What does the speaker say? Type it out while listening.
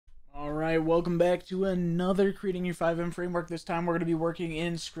Alright, welcome back to another Creating Your FiveM framework. This time we're going to be working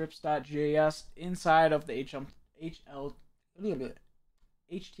in scripts.js inside of the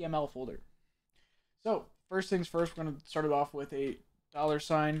HTML folder. So, first things first, we're going to start it off with a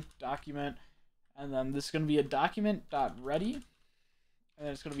 $ document, and then this is going to be a document.ready, and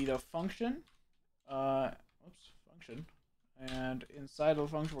then it's going to be the function, function, and inside of the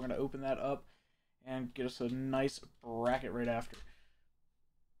function we're going to open that up and get us a nice bracket right after.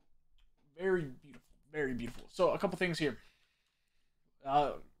 Very beautiful, very beautiful. So a couple things here.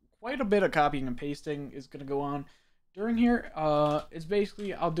 Quite a bit of copying and pasting is going to go on during here. It's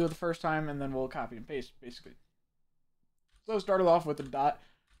basically, I'll do it the first time and then we'll copy and paste, basically. So started off with the dot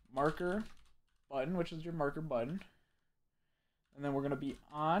marker button, which is your marker button. And then we're going to be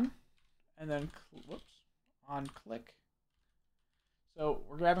on, and then, on click. So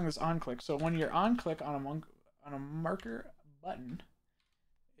we're grabbing this on click. So when you're on click on a marker button,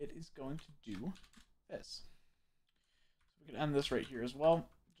 it is going to do this. So we can end this right here as well,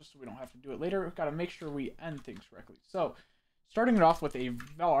 just so we don't have to do it later. We've got to make sure we end things correctly. So starting it off with a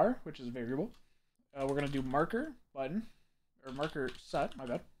var, which is a variable, we're going to do marker button, or marker set, my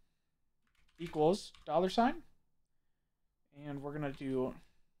bad, equals $, and we're going to do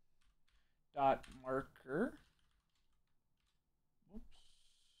dot marker,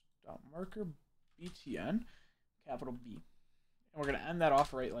 dot marker btn, capital B. And we're going to end that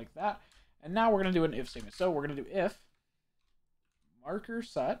off right like that. And now we're going to do an if statement. So we're going to do if marker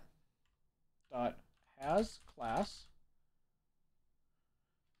set dot has class.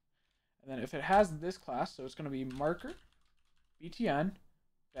 And then if it has this class, so it's going to be marker btn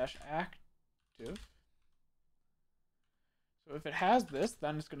dash active. So if it has this,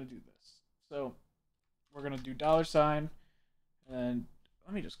 then it's going to do this. So we're going to do $, and then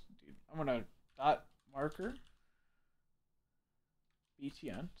let me just do, I'm going to dot marker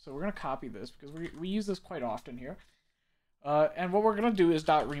btn. So we're going to copy this because we use this quite often here. And what we're going to do is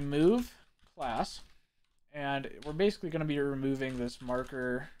dot remove class. And we're basically going to be removing this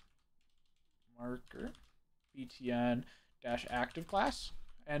marker btn dash active class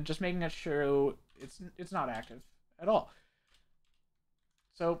and just making it show it's not active at all.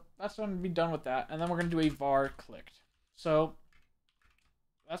 So that's going to be done with that. And then we're going to do a var clicked. So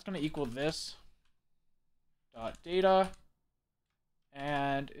that's going to equal this dot data,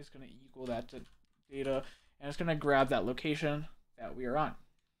 and it's going to equal that to data, and it's going to grab that location that we are on.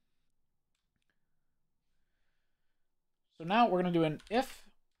 So now we're going to do an if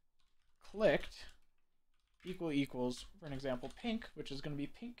clicked equals, for an example, pink, which is going to be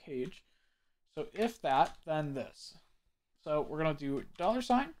pink cage. So if that, then this. So we're going to do $.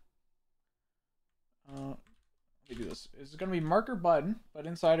 Let me do this. It's going to be marker button, but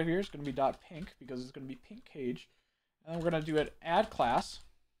inside of here it's going to be dot pink because it's going to be pink cage. And then we're going to do it add class.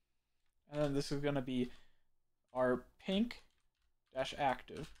 And then this is going to be our pink dash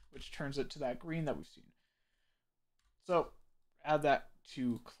active, which turns it to that green that we've seen. So add that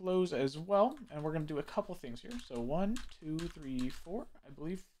to close as well. And we're going to do a couple things here. So 1, 2, 3, 4, I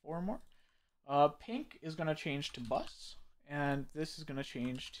believe 4 more. Pink is going to change to bus. And this is going to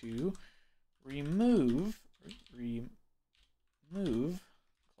change to remove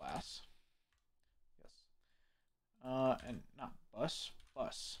class. And not bus.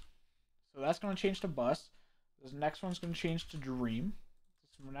 So that's going to change to bus. This next one's going to change to dream.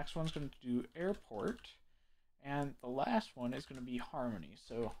 This next one's going to do airport. And the last one is going to be harmony.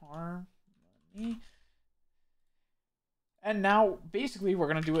 So harmony. And now basically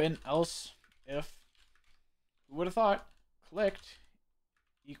we're going to do an else if, who would have thought, clicked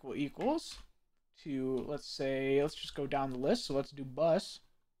equals to, let's just go down the list. So let's do bus.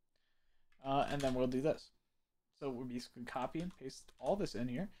 And then we'll do this. So we'll basically copy and paste all this in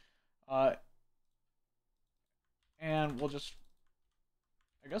here. And we'll just,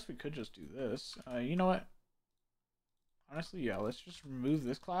 I guess we could just do this. You know what? Honestly, yeah, let's just remove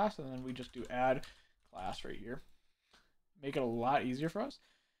this class and then we just do add class right here. Make it a lot easier for us.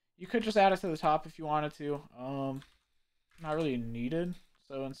 You could just add it to the top if you wanted to. Not really needed.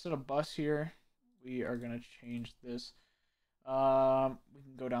 So instead of bus here, we are going to change this. We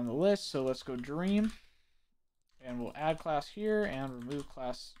can go down the list. So let's go dream. And we'll add class here and remove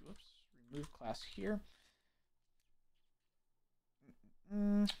class. Whoops, remove class here.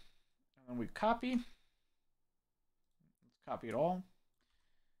 And then we copy. Let's copy it all.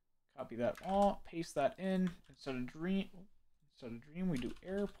 Copy that all. Paste that in. Instead of dream, we do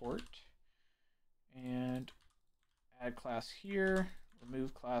airport. And add class here.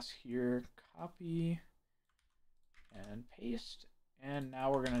 Remove class here. Copy and paste. And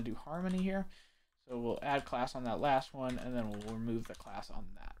now we're going to do harmony here. So we'll add class on that last one, and then we'll remove the class on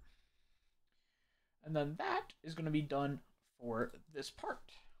that. And then that is going to be done for this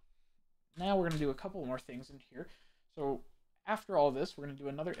part. Now we're going to do a couple more things in here. So after all this, we're going to do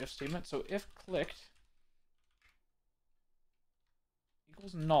another if statement. So if clicked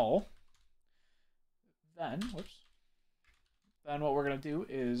equals null, then, then what we're going to do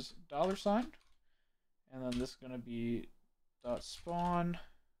is $, and then this is going to be .spawn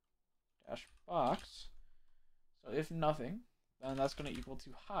dash box. So if nothing, then that's going to equal to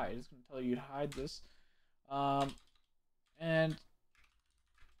hide. It's going to tell you to hide this. And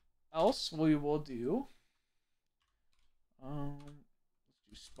else we will do, let's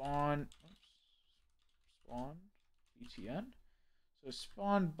do spawn btn. So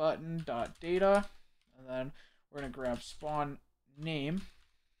spawn button dot data, and then we're going to grab spawn name.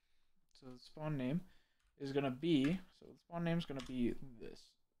 So the spawn name is going to be, so the spawn name is going to be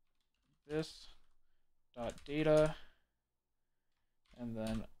this dot data, and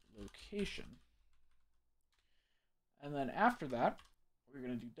then location. And then after that, we're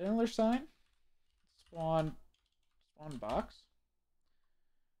going to do $, spawn box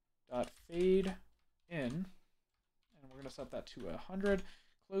dot fade in, and we're going to set that to 100.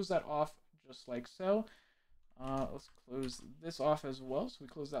 Close that off just like so. Let's close this off as well. So we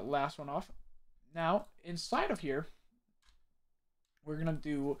close that last one off. Now inside of here, we're going to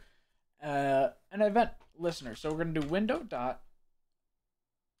do an event listener. So we're going to do window dot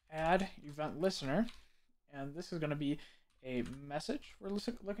add event listener, and this is going to be a message we're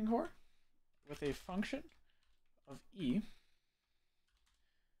looking for with a function of e,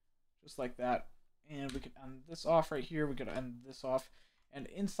 just like that. And we could end this off right here. We could end this off, and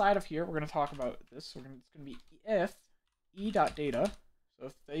inside of here we're going to talk about this. So it's going to be if e.data. So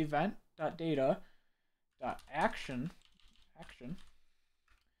if the event.data action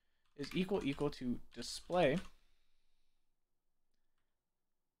is equal to display,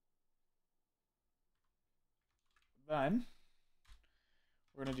 then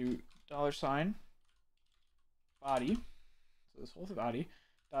we're going to do $, body, so this whole body,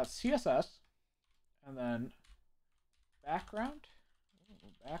 .css, and then background,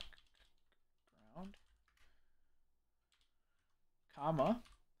 comma,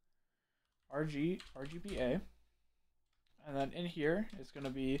 RGBA, and then in here it's going to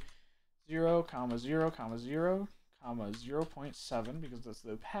be 0, 0, 0, 0.7, because that's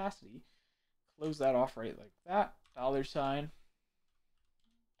the opacity. Close that off right like that. $,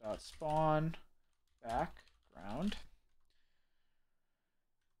 .spawn background,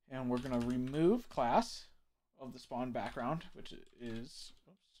 and we're going to remove class of the spawn background, which is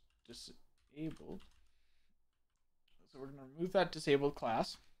disabled. So we're going to remove that disabled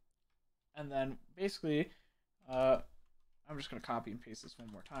class, and then basically I'm just going to copy and paste this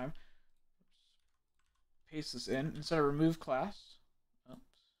one more time. Paste this in. Instead of remove class,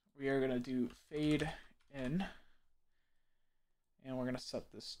 we are going to do fade in, and we're going to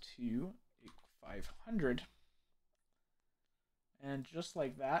set this to 500. And just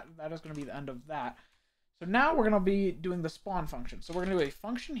like that, that is going to be the end of that. So now we're going to be doing the spawn function. So we're going to do a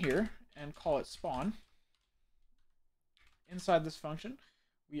function here and call it spawn. Inside this function,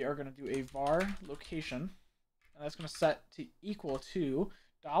 we are going to do a var location, and that's going to set to equal to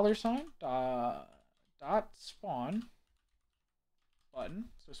dot spawn button.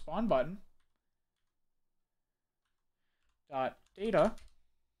 So spawn button dot data,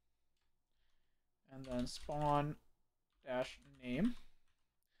 and then spawn dash name.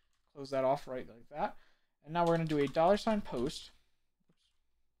 Close that off right like that. And now we're going to do a $post.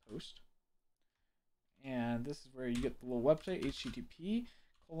 And this is where you get the little website,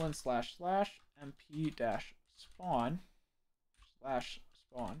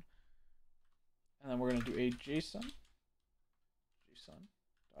 http://mp-spawn/spawn. And then we're going to do a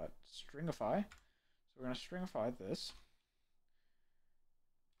JSON.stringify. So we're going to stringify this.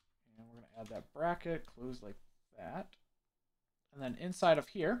 And we're going to add that bracket, close like that. And then inside of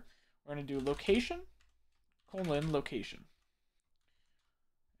here, we're going to do location, location.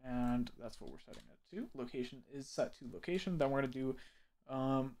 And that's what we're setting it to. Location is set to location. Then we're going to do,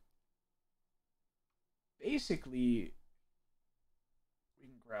 basically, we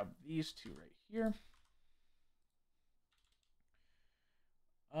can grab these two right here.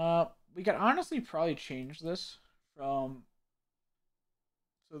 We could honestly probably change this from,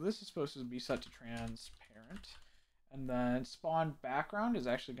 so this is supposed to be set to transparent. And then spawn background is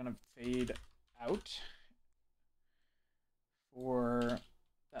actually going to fade out for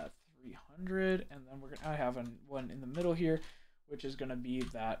that 300, and then we're gonna have one in the middle here, which is gonna be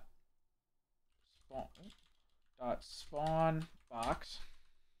that spawn box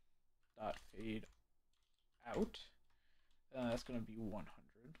dot fade out, and that's gonna be 100.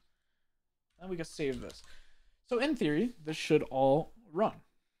 and we can save this. So in theory, this should all run.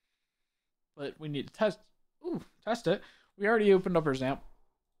 But we need to test it. We already opened up our XAMPP.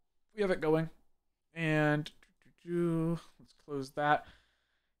 We have it going. And let's close that.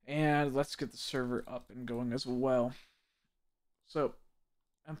 And let's get the server up and going as well. So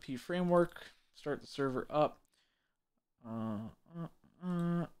MP framework, start the server up.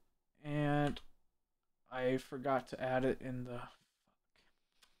 And I forgot to add it in the...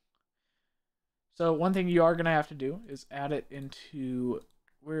 So one thing you are going to have to do is add it into...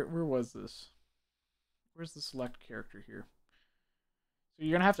 Where was this? Where's the select character here? So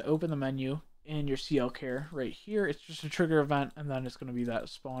you're going to have to open the menu in your CLCare right here. It's just a trigger event, and then it's going to be that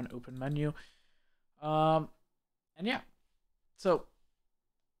spawn open menu. And yeah. So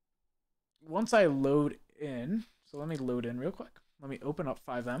once I load in, so let me load in real quick. Let me open up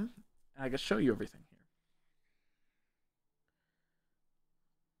FiveM, and I can show you everything here.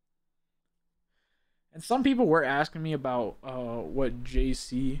 And some people were asking me about what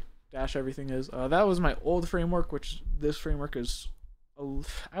JC-everything is. That was my old framework, which this framework is,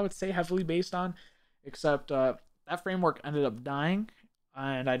 I would say, heavily based on, except that framework ended up dying,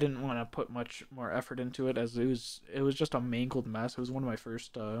 and I didn't want to put much more effort into it, as it was just a mangled mess. It was one of my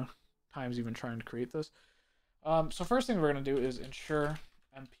first times even trying to create this. So first thing we're going to do is ensure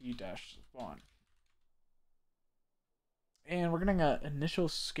mp-spawn. And we're getting an initial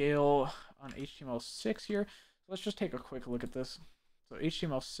scale on HTML6 here. So let's just take a quick look at this. So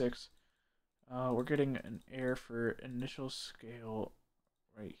HTML6, we're getting an error for initial scale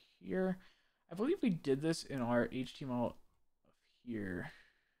right here. I believe we did this in our HTML here.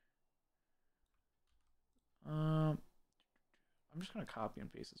 I'm just going to copy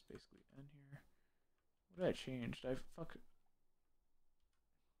and paste this basically in here. What did I change? Did I fuck?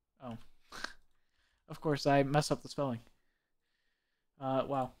 Oh. Of course, I messed up the spelling.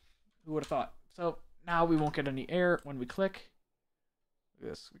 Wow, who would have thought? So now we won't get any error when we click. Look at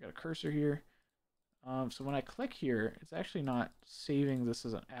this, we got a cursor here. So when I click here, it's actually not saving this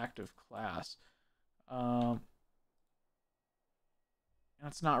as an active class. And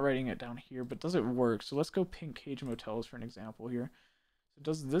it's not writing it down here, but does it work? So let's go Pink Cage Motels for an example here. So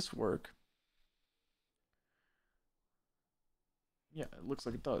does this work? Yeah, it looks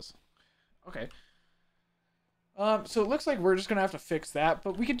like it does. Okay. So it looks like we're just going to have to fix that,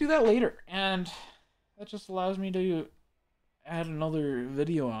 but we can do that later. And that just allows me to add another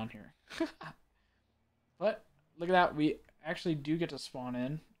video on here. But look at that. We actually do get to spawn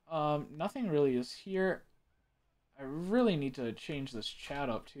in. Nothing really is here. I really need to change this chat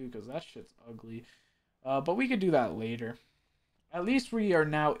up too, because that shit's ugly. But we could do that later. At least we are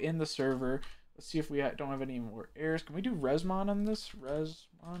now in the server. Let's see if we don't have any more errors. Can we do resmon on this?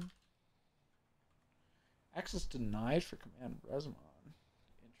 Resmon? Access denied for command resmon.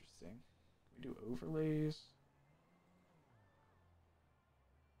 Interesting. Can we do overlays?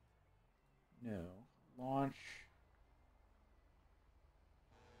 No. Launch.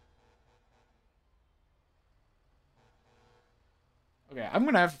 Okay, I'm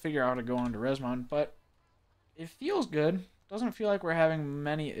going to have to figure out how to go on to resmon, but it feels good. Doesn't feel like we're having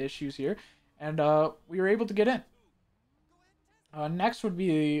many issues here. And we were able to get in. Next would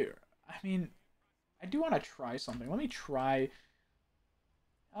be, I mean, I do want to try something. Let me try.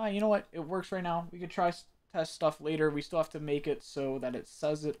 You know what? It works right now. We could try test stuff later. We still have to make it so that it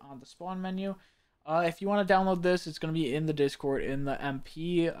says it on the spawn menu. If you want to download this, it's going to be in the Discord in the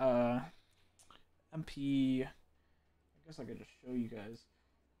MP. MP. I guess I could just show you guys.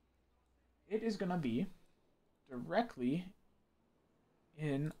 It is going to be directly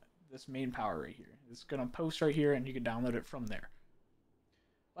in this main power right here. It's going to post right here, and you can download it from there.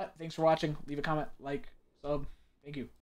 But thanks for watching. Leave a comment, like, sub. Thank you.